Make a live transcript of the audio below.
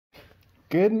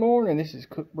Good morning, this is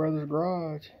Cook Brothers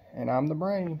Garage, and I'm the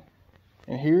brain.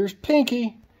 And here's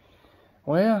Pinky.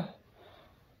 Well,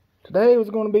 today was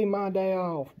going to be my day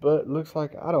off, but looks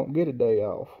like I don't get a day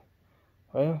off.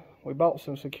 Well, we bought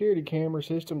some security camera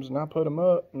systems and I put them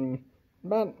up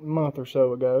about a month or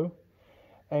so ago.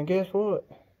 And guess what?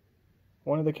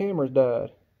 One of the cameras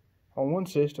died on one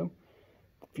system.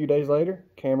 A few days later,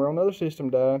 camera on another system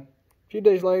died. A few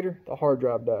days later, the hard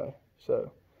drive died.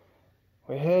 So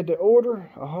we had to order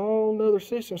a whole nother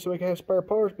system so we could have spare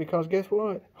parts, because guess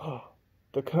what?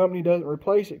 The company doesn't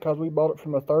replace it because we bought it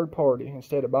from a third party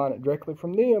instead of buying it directly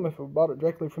from them. If we bought it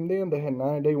directly from them, they had a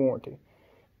 90-day warranty.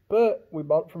 But we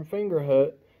bought it from Finger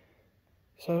Hut.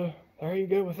 So there you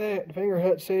go with that. The Finger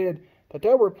Hut said that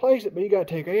they'll replace it, but you got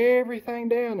to take everything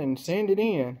down and send it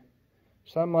in.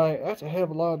 So I'm like, that's a hell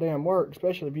of a lot of damn work,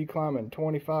 especially if you climbing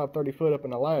 25, 30 foot up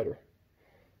in a ladder.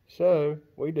 So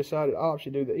we decided to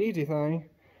option do the easy thing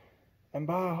and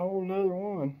buy a whole nother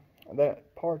one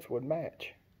that parts would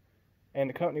match. And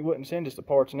the company wouldn't send us the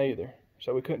parts neither.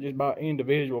 So we couldn't just buy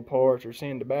individual parts or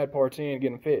send the bad parts in and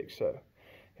get them fixed. So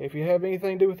if you have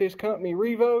anything to do with this company,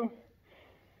 Revo,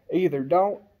 either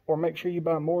don't or make sure you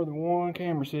buy more than one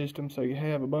camera system so you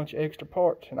have a bunch of extra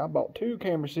parts. And I bought 2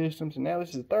 camera systems, and now this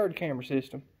is the 3rd camera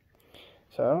system.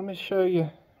 So let me show you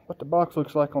what the box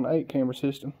looks like on the 8 camera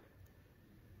system.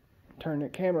 Turn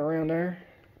that camera around there,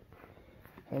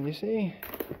 and you see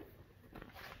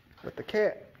with the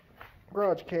cat,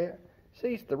 garage cat,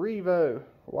 see it's the Revo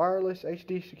wireless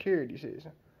HD security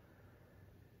system.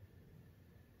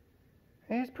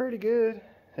 And it's pretty good,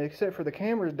 except for the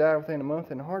cameras died within a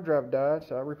month and the hard drive died,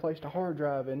 so I replaced the hard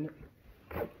drive in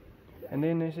it. And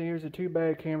then this here's the 2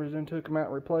 bad cameras, then took them out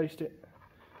and replaced it.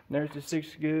 And there's the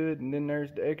 6 good, and then there's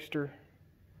the extra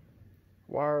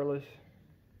wireless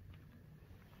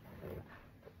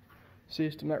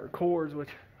system that records, which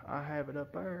I have it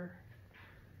up there.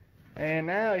 And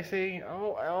now you see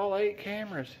all 8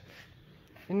 cameras.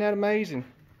 Isn't that amazing?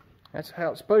 That's how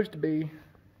it's supposed to be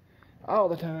all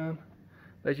the time.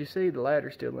 But you see the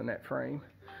ladder's still in that frame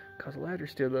because the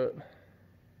ladder's still up,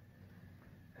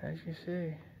 as you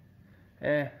see.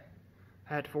 I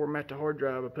had to format the hard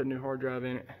drive. I put a new hard drive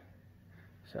in it,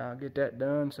 so I'll get that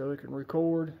done so it can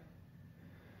record.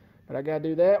 But I gotta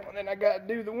do that one, then I gotta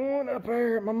do the one up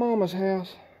there at my mama's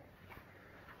house.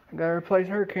 I gotta replace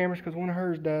her cameras because one of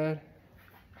hers died.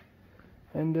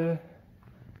 And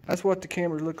that's what the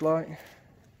cameras look like.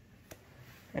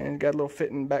 And it's got a little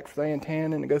fitting back for the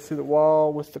antenna, and it goes through the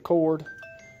wall with the cord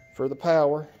for the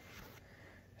power.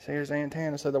 So here's the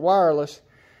antenna. So the wireless,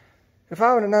 if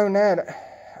I would have known that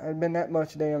I'd been that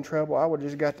much damn trouble, I would have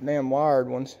just got the damn wired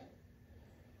ones.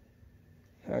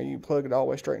 Now you plug it all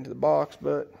the way straight into the box,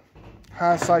 but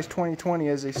hindsight's 20/20,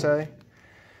 as they say.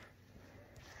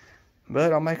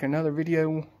 But I'll make another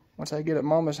video once I get at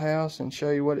Mama's house and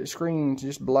show you what it screens,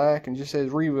 just black and just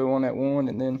says Revo on that one,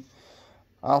 and then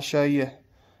I'll show you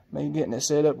me getting it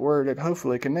set up where it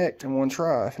hopefully connect in one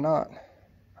try. If not,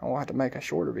 I'll have to make a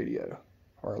shorter video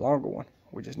or a longer one.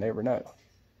 We just never know.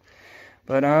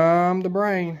 But I'm the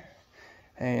brain,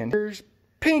 and here's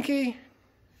Pinky.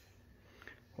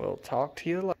 We'll talk to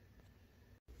you later.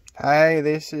 Hey,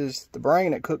 this is the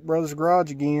brain at Cook Brothers Garage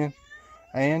again,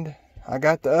 and I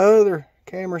got the other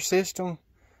camera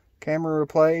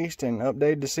replaced and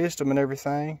updated the system and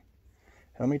everything.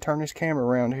 Let me turn this camera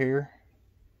around here.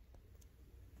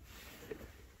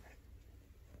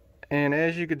 And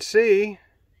as you can see,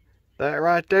 that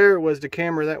right there was the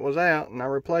camera that was out, and I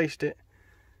replaced it.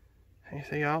 And you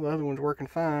see all the other ones working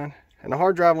fine. And the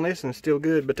hard drive on this one's still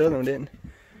good, but the other one didn't.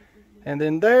 And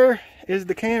then there is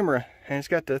the camera, and it's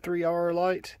got the 3R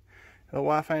lights, the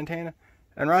Wi-Fi antenna.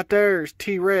 And right there is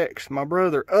T-Rex, my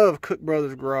brother of Cook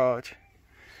Brothers Garage.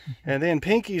 And then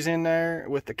Pinky's in there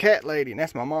with the cat lady, and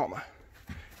that's my mama.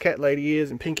 Cat lady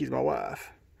is, and Pinky's my wife.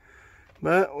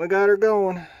 But we got her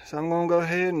going, so I'm going to go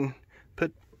ahead and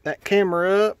put that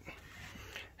camera up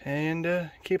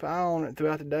and keep an eye on it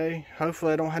throughout the day.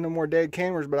 Hopefully I don't have no more dead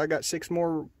cameras, but I got 6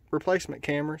 more replacement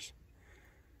cameras.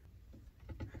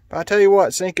 But I tell you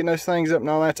what, syncing those things up and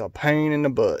all that's a pain in the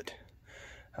butt.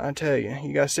 I tell you,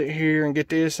 you got to sit here and get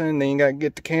this in, then you got to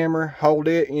get the camera, hold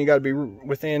it, and you got to be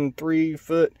within 3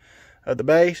 foot of the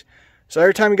base. So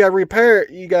every time you got to repair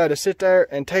it, you got to sit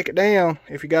there and take it down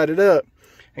if you got it up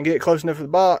and get it close enough to the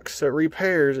box so it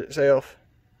repairs itself.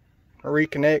 Or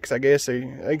reconnects, I guess.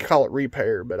 They call it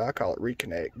repair, but I call it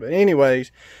reconnect. But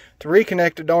anyways, to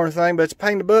reconnect the darn thing, but it's a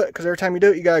pain in the butt because every time you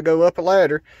do it, you got to go up a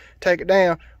ladder, take it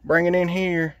down, bring it in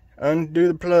here, undo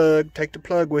the plug, take the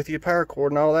plug with you, power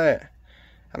cord and all that.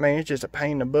 I mean, it's just a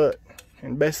pain in the butt.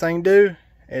 And the best thing to do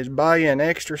is buy you an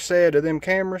extra set of them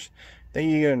cameras.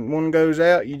 Then when one goes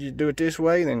out, you just do it this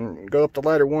way, then go up the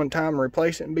ladder one time and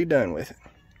replace it and be done with it.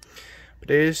 But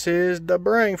this is the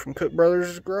Brain from Cook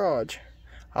Brothers Garage.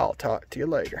 I'll talk to you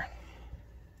later.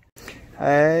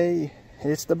 Hey,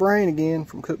 it's the Brain again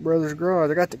from Cook Brothers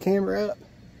Garage. I got the camera up.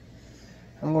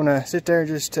 I'm gonna sit there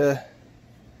just I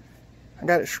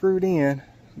got it screwed in,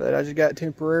 but I just got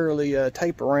temporarily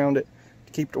tape around it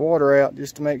to keep the water out,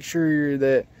 just to make sure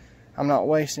that I'm not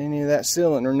wasting any of that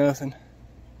sealant or nothing.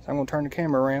 So I'm gonna turn the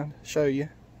camera around, show you.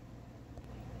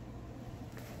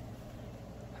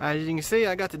 As you can see,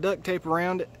 I got the duct tape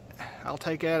around it. I'll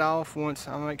take that off once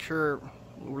I make sure it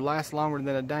will last longer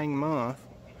than a dang month.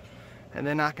 And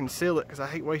then I can seal it, because I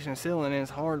hate wasting sealant, and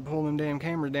it's hard to pull them damn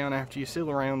cameras down after you seal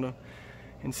around them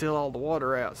and seal all the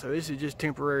water out. So this is just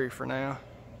temporary for now.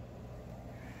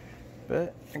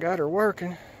 But I got her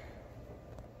working.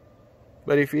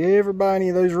 But if you ever buy any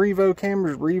of those Revo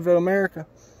cameras, Revo America,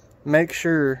 make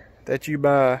sure that you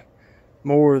buy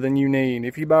more than you need.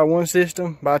 If you buy one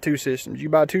system, buy two systems. You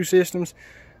buy two systems,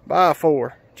 buy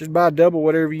four. Just buy double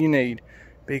whatever you need,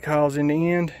 because in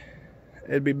the end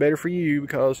it'd be better for you,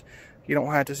 because you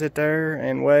don't have to sit there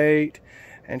and wait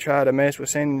and try to mess with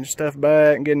sending stuff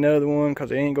back and get another one, because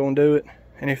they ain't gonna do it.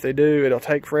 And if they do, it'll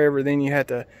take forever. Then you have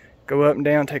to go up and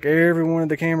down, take every one of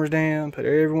the cameras down, put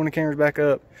every one of the cameras back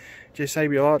up. Just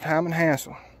save you a lot of time and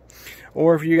hassle.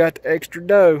 Or if you got the extra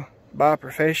dough, buy a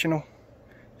professional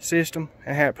system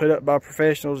and have it put up by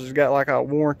professionals. It's got like a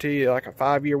warranty, like a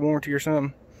 5-year warranty or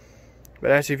something. But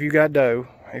that's if you got dough.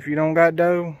 If you don't got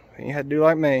dough, then you have to do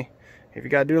like me. If you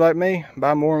got to do like me,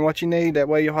 buy more than what you need. That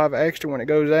way you'll have extra when it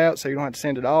goes out, so you don't have to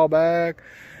send it all back.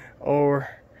 Or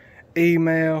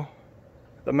email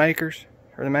the makers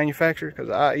or the manufacturer, because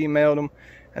I emailed them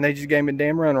and they just gave me a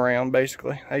damn runaround,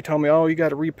 basically. They told me, oh, you got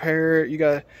to repair it, you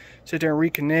got to sit there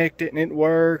and reconnect it and it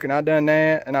work, and I done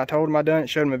that, and I told them I done it,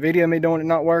 showed them a video of me doing it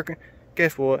not working.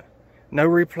 Guess what? No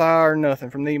reply or nothing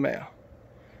from the email.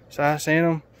 So I sent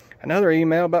them another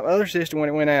email about my other system when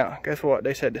it went out. Guess what?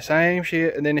 They said the same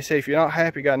shit, and then they said if you're not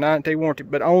happy, you got a 9-day warranty,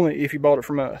 but only if you bought it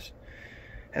from us.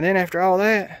 And then after all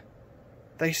that,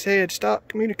 they said stop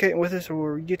communicating with us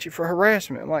or we'll get you for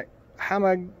harassment. I'm like, how am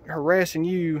I harassing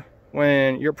you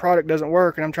when your product doesn't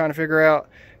work and I'm trying to figure out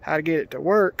how to get it to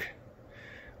work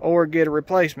or get a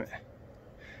replacement?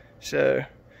 So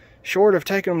short of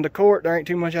taking them to court, there ain't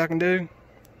too much I can do.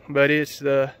 But it's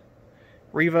the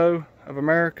Revo of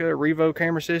America, Revo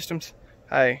camera systems.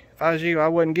 Hey, if I was you, I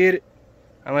wouldn't get it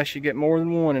unless you get more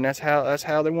than one, and that's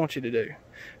how they want you to do.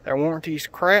 Their warranty's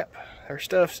crap, their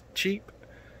stuff's cheap.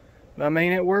 I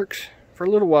mean, it works for a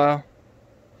little while,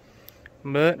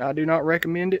 but I do not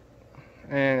recommend it,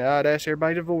 and I'd ask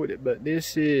everybody to avoid it. But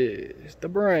this is the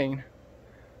Brain,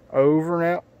 over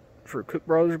and out for Cook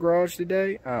Brothers Garage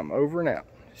today. I'm over and out.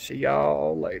 See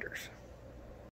y'all later.